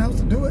on somebody else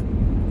to do it.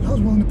 I was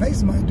willing to pay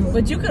somebody to do it.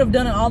 But you could have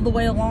done it all the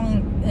way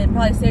along and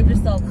probably saved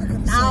yourself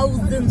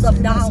thousands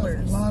of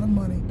dollars. A lot of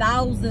money.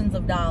 Thousands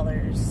of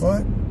dollars.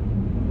 But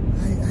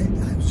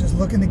I was just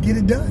looking to get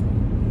it done.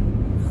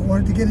 I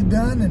wanted to get it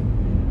done,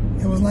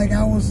 and it was like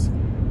I was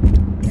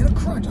in a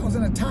crunch. I was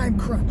in a time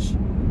crunch.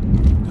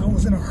 I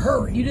was in a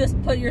hurry. You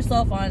just put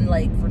yourself on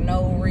like for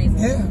no reason.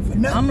 Yeah, for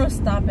nothing. I'm gonna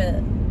stop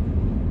at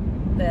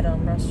that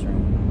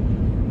restroom.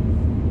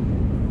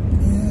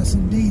 Yes,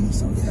 indeed.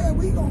 So yeah,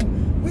 we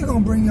gonna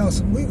bring y'all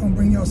some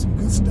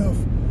good stuff.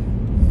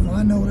 You know,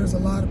 I know there's a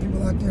lot of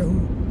people out there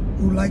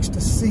who likes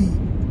to see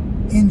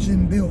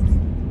engine building,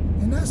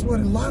 and that's what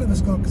a lot of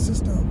it's gonna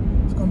consist of.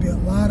 It's gonna be a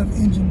lot of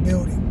engine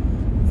building,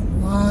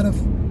 a lot of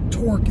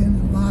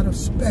torquing, a lot of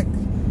spec.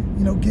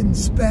 You know, getting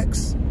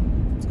specs.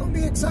 It's gonna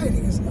be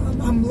exciting.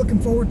 I'm looking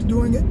forward to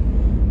doing it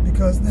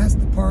because that's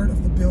the part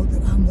of the build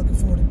that I'm looking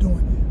forward to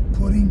doing.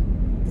 Putting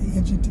the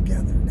engine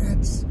together.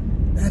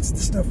 That's the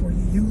stuff where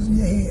you're using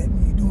your head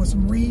and you're doing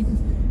some reading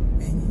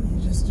and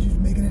you're just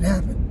making it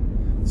happen.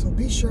 So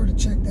be sure to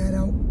check that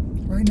out.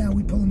 Right now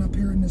we pulling up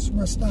here in this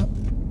rest stop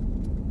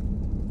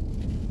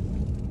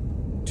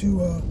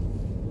to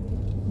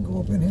go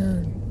up in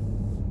here and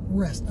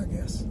rest, I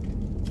guess.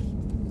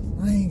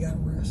 I ain't got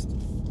rest.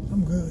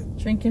 I'm good.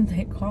 Drinking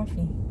that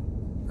coffee.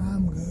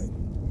 I'm good.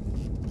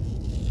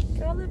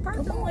 Get out of the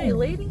parking Come way, on.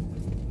 lady.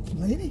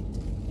 Lady?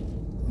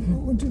 I'm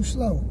moving too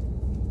slow.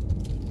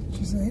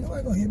 She said, ain't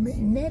nobody gonna hit me.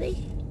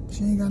 Nettie.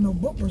 She ain't got no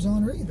bumpers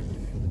on her either.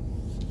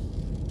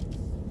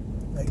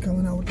 They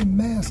coming out with the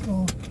mask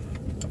on.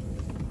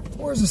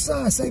 Where's the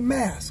sign say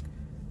mask?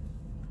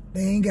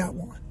 They ain't got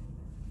one.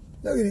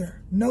 Look at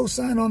here. No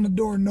sign on the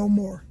door, no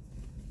more.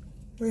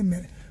 Wait a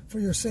minute. For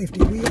your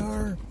safety, we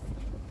are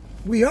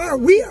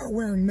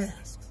wearing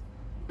masks.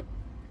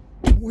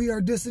 We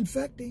are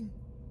disinfecting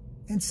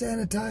and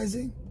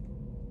sanitizing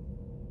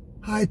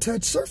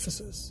high-touch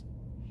surfaces.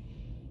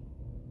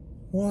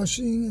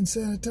 Washing and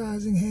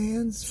sanitizing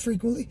hands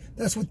frequently.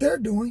 That's what they're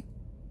doing.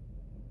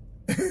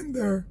 And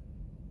they're,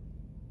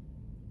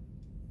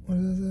 what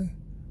did I say?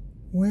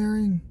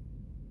 Wearing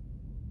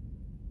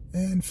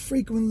and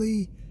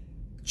frequently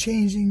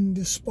changing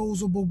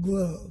disposable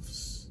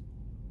gloves.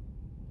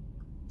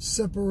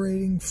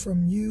 Separating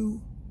from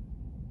you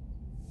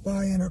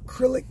by an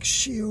acrylic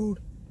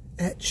shield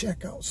at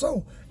checkout.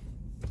 So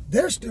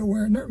they're still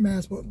wearing their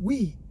mask, but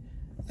we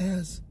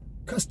as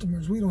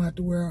customers, we don't have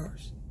to wear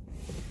ours.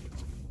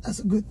 That's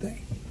a good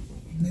thing.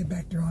 And they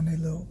back there on their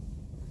little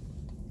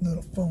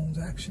phones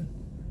action.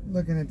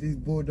 Looking at these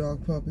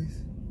bulldog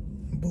puppies.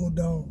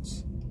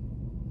 Bulldogs.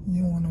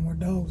 You don't want no more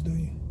dogs, do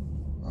you?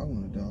 I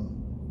want a dog.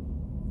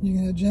 You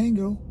can have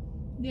Django.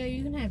 Yeah,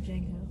 you can have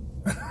Django.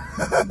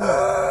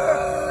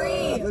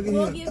 Look at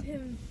We'll him. give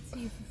him to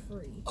you for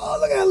free. Oh,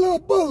 look at that little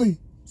bully.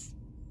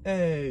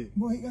 Hey.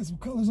 Boy, he got some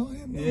colors on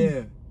him. don't he?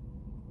 Yeah.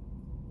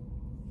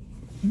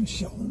 Let me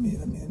show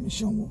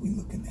him what we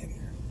looking at here.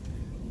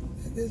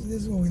 This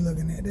is what we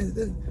looking at.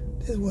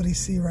 This is what he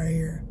see right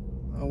here.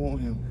 I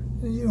want him.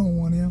 You don't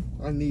want him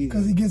I need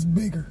because he him. gets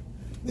bigger.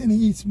 Then he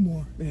eats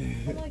more.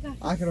 Oh my gosh.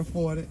 I can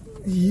afford it.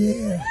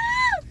 Yeah.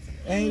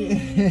 Ain't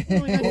it? Oh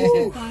my gosh,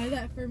 you should buy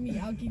that for me.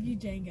 I'll give you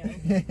Django.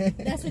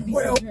 That's a decent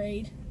Well,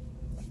 trade.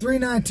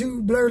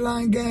 392 Blurred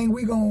Line Gang,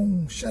 we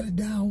gonna shut it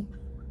down.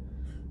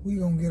 We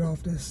gonna get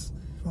off this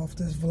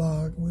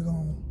vlog. We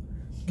gonna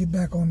get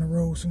back on the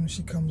road soon as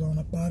she comes on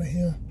up out of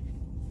here.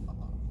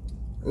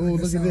 Ooh,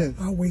 look at this.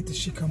 I'll wait till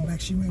she come back.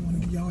 She may want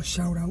to give y'all a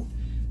shout out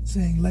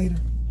saying later.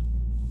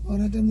 Oh,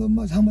 not them little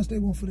much. How much they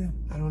want for them?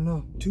 I don't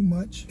know. Too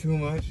much. Too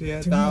much.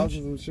 Yeah, Too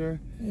thousands, much. I'm sure.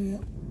 Yeah,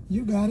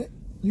 you got it.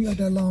 You got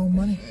that long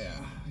money.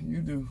 Yeah,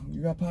 you do.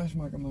 You got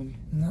Poshmark money.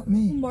 Not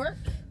me. Mark.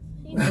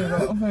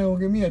 I'm gonna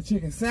give me a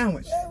chicken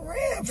sandwich. That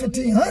ran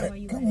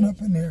 1,500 coming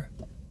up in there.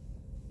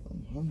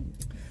 I'm hungry.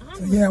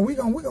 So yeah, we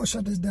gonna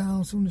shut this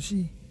down soon as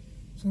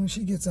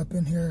she gets up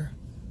in here.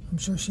 I'm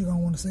sure she gonna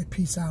want to say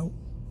peace out,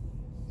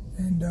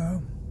 and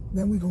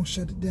then we gonna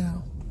shut it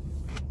down.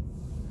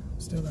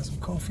 Still got some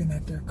coffee in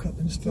that there cup,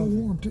 and it's still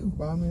warm too.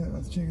 Buy me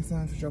a chicken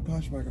sandwich with your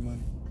Poshmark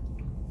money.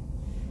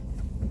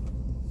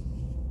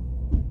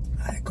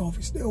 That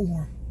coffee still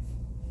warm.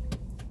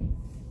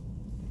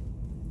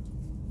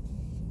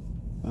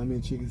 Buy me a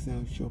chicken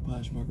sandwich with your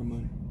Poshmark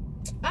money.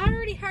 I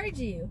already heard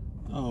you.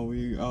 Oh,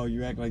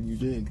 you act like you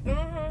did.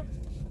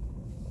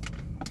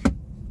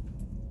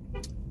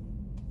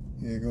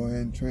 Yeah, go ahead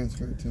and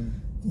transfer it to me.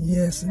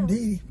 Yes,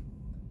 indeed.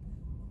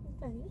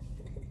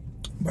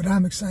 But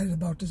I'm excited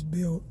about this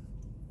build.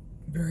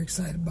 Very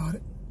excited about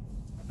it.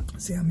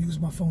 See, I'm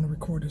using my phone to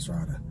record this.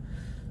 I'd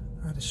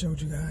have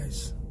showed you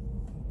guys.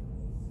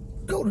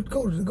 Go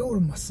to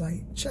my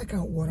site. Check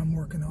out what I'm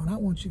working on. I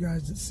want you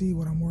guys to see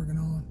what I'm working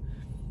on.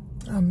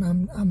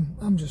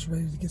 I'm just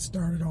ready to get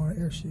started on it.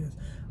 There she is.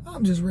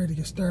 I'm just ready to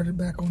get started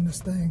back on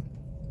this thing,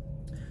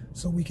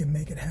 so we can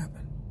make it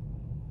happen.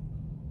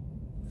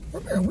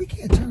 Remember, we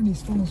can't turn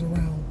these phones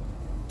around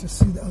to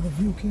see the other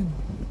view, can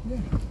we?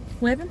 Yeah.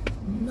 Weapon?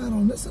 Not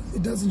on this.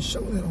 It doesn't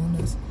show that on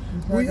this.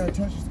 You probably gotta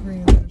touch the screen,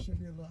 and there should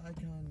be a little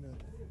icon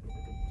there.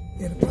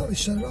 Yeah, it'll probably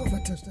shut it off if I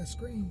touch that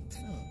screen.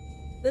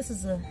 This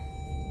is a...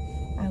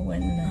 I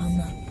wouldn't know. I'm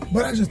not.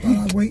 But I just thought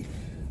I'd wait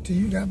till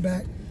you got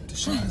back to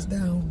shut this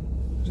down,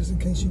 just in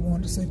case you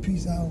wanted to say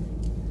peace out.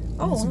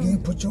 Once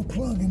again, put your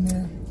plug in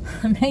there.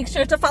 Make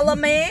sure to follow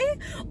me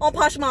on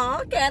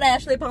Poshmark at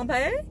Ashley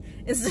Pompey.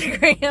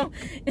 Instagram.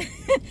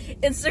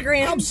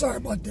 I'm sorry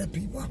about that,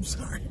 people. I'm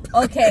sorry.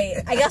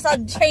 Okay, I guess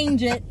I'll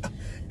change it.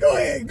 Go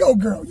ahead. Go,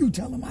 girl. You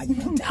tell them how you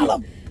can tell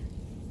them.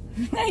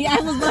 I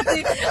was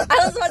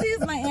about to use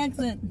my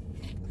accent.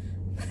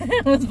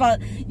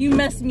 You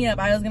messed me up.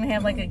 I was going to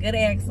have like a good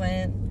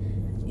accent.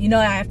 You know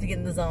I have to get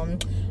in the zone.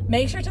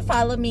 Make sure to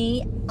follow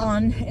me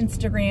on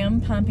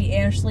Instagram, Pompey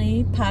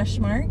Ashley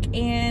Poshmark,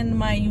 and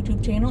my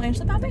YouTube channel,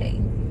 Ashley Pompey.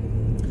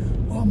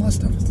 All my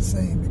stuff is the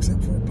same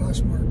except for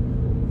Poshmark.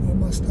 All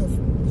my stuff,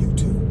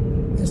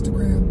 YouTube,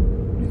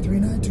 Instagram,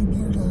 392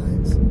 Blurred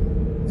Lines,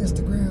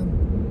 Instagram,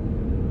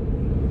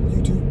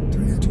 YouTube,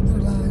 392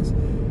 Blurred Lines.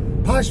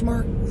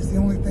 Poshmark is the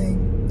only thing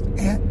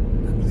at, I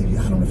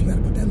don't know if you got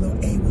to put that little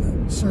A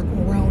with a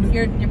circle around it.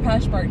 Your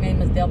Poshmark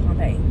name is Dale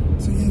Pompey.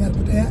 So you ain't got to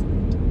put that?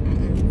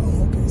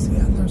 Oh, okay. See,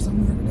 I learned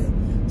something every day.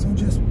 So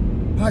just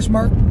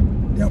Poshmark,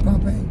 Dale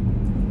Pompey,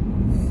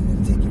 and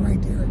it'll take you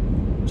right there.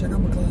 Check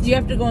out my class. You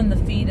have to go in the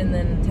feed and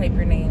then type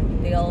your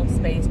name, Dale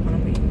space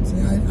Pompey. See,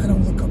 I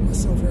don't look up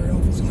myself very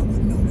often, so I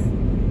wouldn't know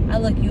that. I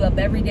look you up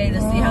every day to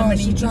see how many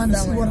she's you're trying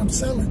selling. to see what I'm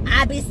selling.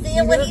 I be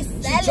seeing what he's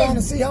selling. She's trying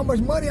to see how much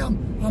money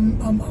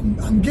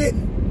I'm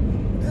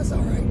getting. That's all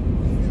right.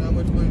 And how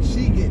much money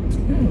she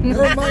getting?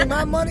 Her money,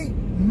 my money.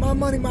 My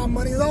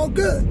money is all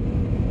good.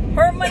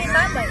 Her money,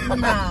 my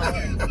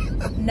money.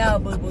 No,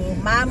 boo boo.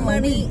 My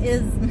money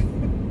is.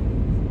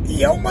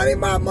 Your money,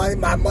 my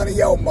money,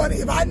 your money.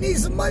 If I need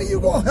some money, you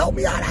gonna help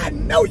me out. I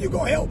know you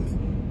gonna help me.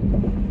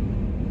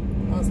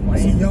 I was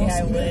playing. Y'all Yeah,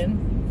 I see that?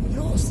 would.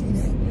 Y'all see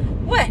that?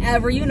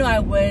 Whatever. You know I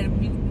would.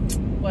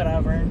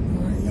 Whatever. All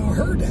right, y'all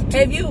heard that too.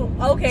 Have you?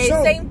 Okay,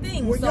 So, same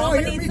thing. When So y'all I'm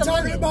gonna hear me need some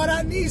talking money. about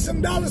I need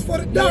some dollars for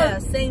the dirt, Yeah,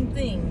 same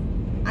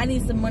thing. I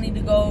need some money to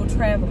go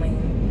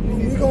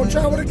traveling. we gonna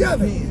travel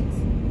together.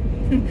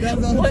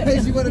 That's the only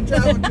place you want to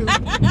travel to.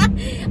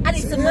 I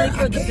need some money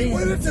for the I came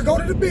with business. it to go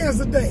to the Benz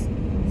today.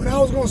 When I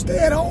was gonna stay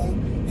at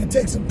home and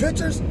take some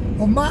pictures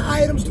of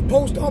my items to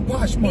post on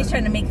Poshmark. He's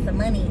trying to make some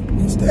money.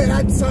 Instead,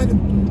 I decided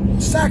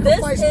to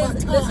sacrifice my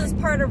time. This is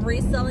part of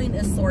reselling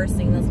is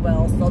sourcing as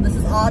well. So this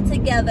is all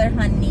together,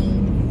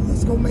 honey.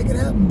 Let's go make it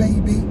happen,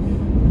 baby.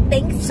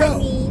 Thanks, So,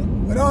 honey.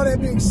 with all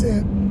that being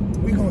said,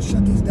 we're gonna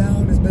shut this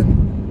down. It's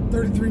been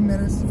 33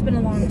 minutes. It's been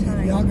a long If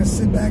time. y'all can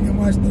sit back and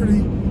watch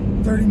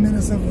 30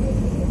 minutes of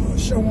a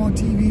show on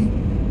TV.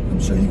 I'm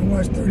sure you can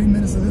watch 30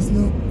 minutes of this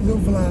little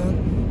vlog.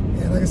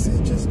 And like I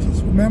said, just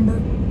remember,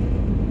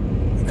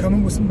 we're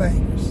coming with some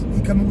bangers.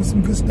 We're coming with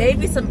some good stuff.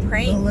 Maybe some A little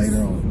pranks.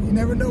 later on. You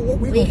never know what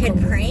We gonna can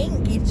come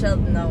prank each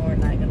other. No, we're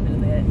not gonna do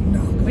that. with.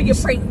 No, We can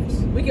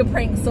prank. We can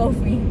prank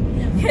Sophie.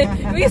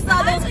 We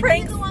saw those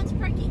pranks. The ones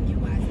pranking you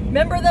guys.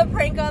 Remember the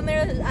prank on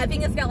there? I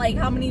think it's got like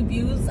how many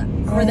views for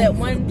Oh, that for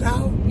one? the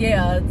pal?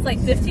 Yeah, it's like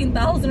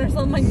 15,000 or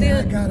something like Yeah,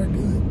 I that. got her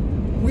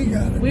good. We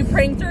got her We good.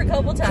 pranked her a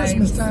couple times.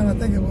 Christmas time, I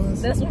think it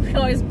was. That's when we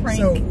always prank.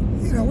 So,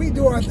 you know, we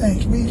do our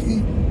thing.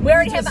 We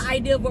already have just- an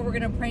idea of what we're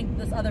gonna prank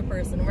this other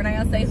person. We're not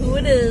gonna say who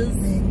it is.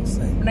 We ain't gonna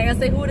say. We're not gonna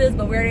say who it is,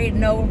 but we already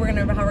know how we're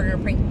gonna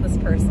prank this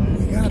person,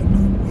 We gotta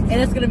know.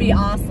 and it's gonna be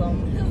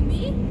awesome. Who,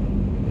 me?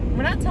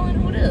 We're not telling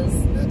who it is.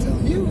 I'm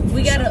telling you.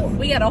 We for got sure.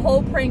 we got a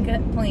whole prank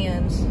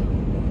planned.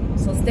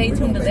 So stay We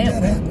tuned to gonna make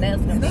that happen. one.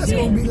 That's gonna And be that's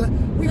gonna be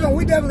good. like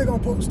we definitely gonna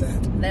post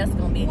that. That's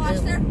gonna be a Watch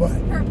good their, one.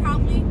 But- her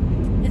probably,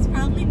 it's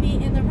probably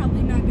me, and they're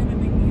probably not gonna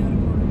make me go to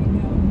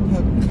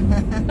Puerto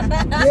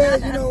Rico.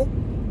 Yeah, you know,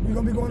 we're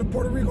gonna be going to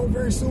Puerto Rico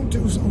very soon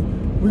too. So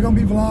we're gonna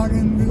be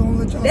vlogging. We're gonna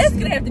let y'all That's see.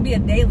 gonna have to be a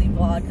daily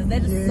vlog because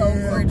that is so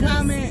Yeah. gorgeous.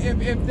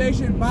 Comment if they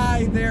should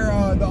buy their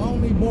the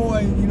only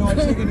boy, you know, a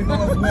ticket to go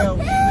as well.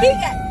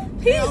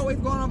 They always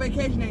going on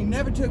vacation. They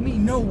never took me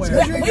nowhere.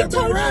 Yeah. You ain't We got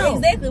told been you around.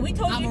 exactly. We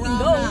told I'm you you can around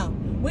go. now.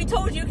 We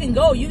told you can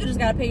go. You just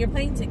gotta pay your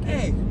plane ticket.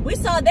 Hey. We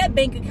saw that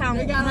bank account,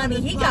 They got all honey.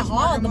 this He got flash all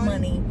market the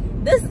money.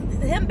 This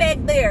him back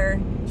there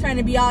trying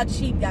to be all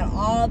cheap got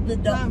all the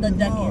Times is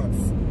ducats.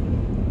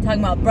 Talking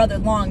about brother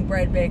long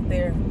bread back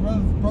there.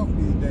 Brothers broke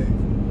these days.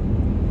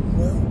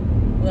 Well,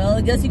 Well,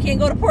 I guess you can't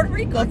go to Puerto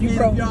Rico I if you can't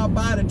broke. if y'all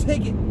buy the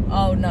ticket.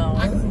 Oh no.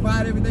 I can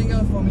provide everything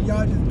else for me.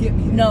 Y'all just get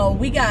me there. No,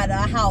 we got a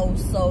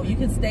house, so you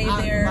can stay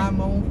I there. buy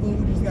my own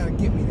food. Just gotta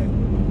get me there.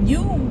 You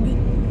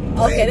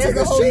okay? ain't That's a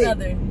tickets whole cheap.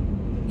 nother.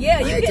 Yeah, I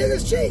you ain't can.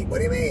 tickets cheap. What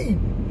do you mean?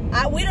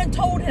 We done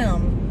told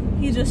him.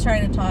 He's just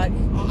trying to talk.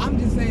 I'm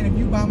just saying, if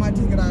you buy my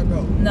ticket, I'll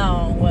go.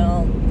 No,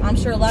 well, I'm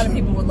sure a lot of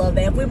people would love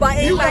that. If we buy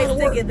You anybody's gotta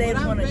work, ticket, they'd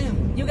but I'm want to.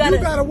 family. You You gotta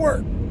gotta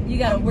work.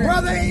 work.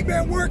 Brother ain't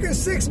been working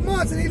 6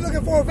 months and he's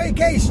looking for a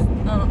vacation.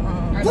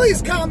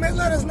 Please comment.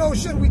 Let us know.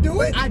 Should we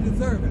do it? I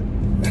deserve it.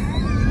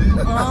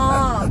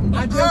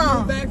 I just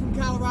moved back from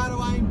Colorado.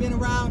 I ain't been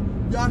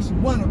around. Y'all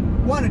should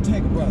wanna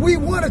take a brother. We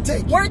want to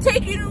take you. We're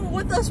taking you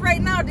with us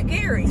right now to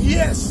Gary.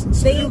 Yes.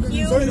 So Thank can-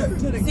 you. so to can- the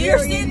So you're Gary,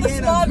 seeing the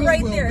Indiana smog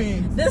right Goodwill there.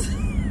 bins.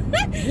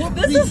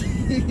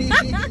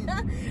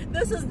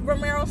 This is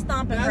Romero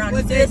stomping That's ground.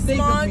 what See they the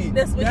think of smog? me.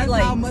 That's what That's you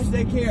like. how much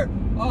they care.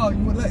 Oh, you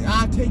would like?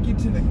 I'll take you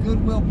to the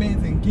Goodwill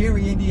bins in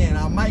Gary,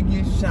 Indiana. I might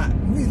get shot.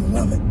 We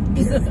love it,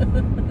 Gary.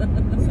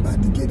 We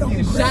about to get on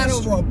Get Grass shot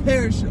Street. over a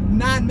pair of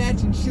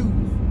non-matching shoes.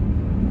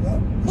 Yep.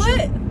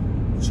 What?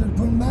 Be sure to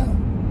put them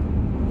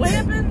down. What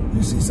happened?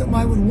 You see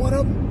somebody with one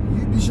of them,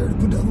 you be sure to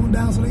put the other one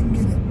down so they can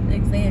get it.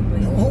 Exactly.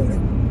 Don't hold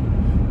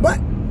it. But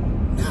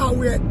now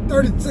we're at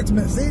 36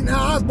 minutes. See,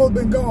 now I was supposed to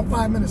been gone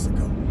 5 minutes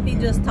ago. He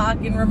just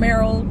talking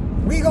Romero.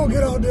 We gonna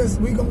get all this.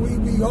 We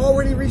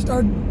already reached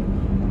our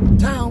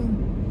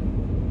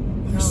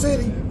town, our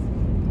city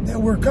that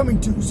we're coming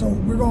to. So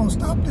we're gonna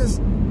stop this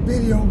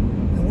video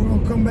and we're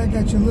gonna come back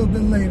at you a little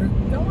bit later.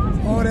 Go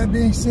on. All that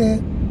being said,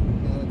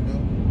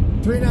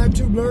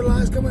 392 Blurred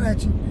Lines coming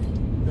at you.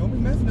 Don't be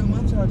messing up my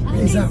charger. I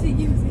Peace need out. to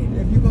use it.